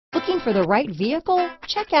Looking for the right vehicle?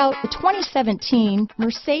 Check out the 2017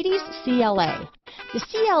 Mercedes CLA. The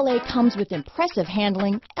CLA comes with impressive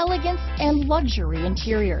handling, elegance, and luxury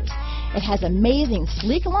interiors. It has amazing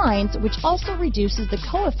sleek lines, which also reduces the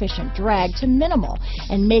coefficient drag to minimal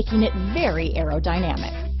and making it very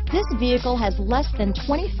aerodynamic. This vehicle has less than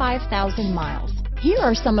 25,000 miles. Here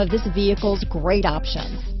are some of this vehicle's great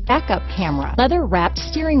options: backup camera, leather-wrapped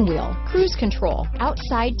steering wheel, cruise control,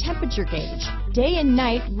 outside temperature gauge, day and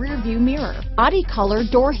night rear view mirror, body color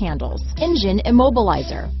door handles, engine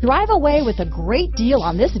immobilizer. Drive away with a great deal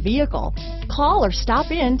on this vehicle. Call or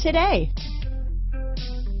stop in today.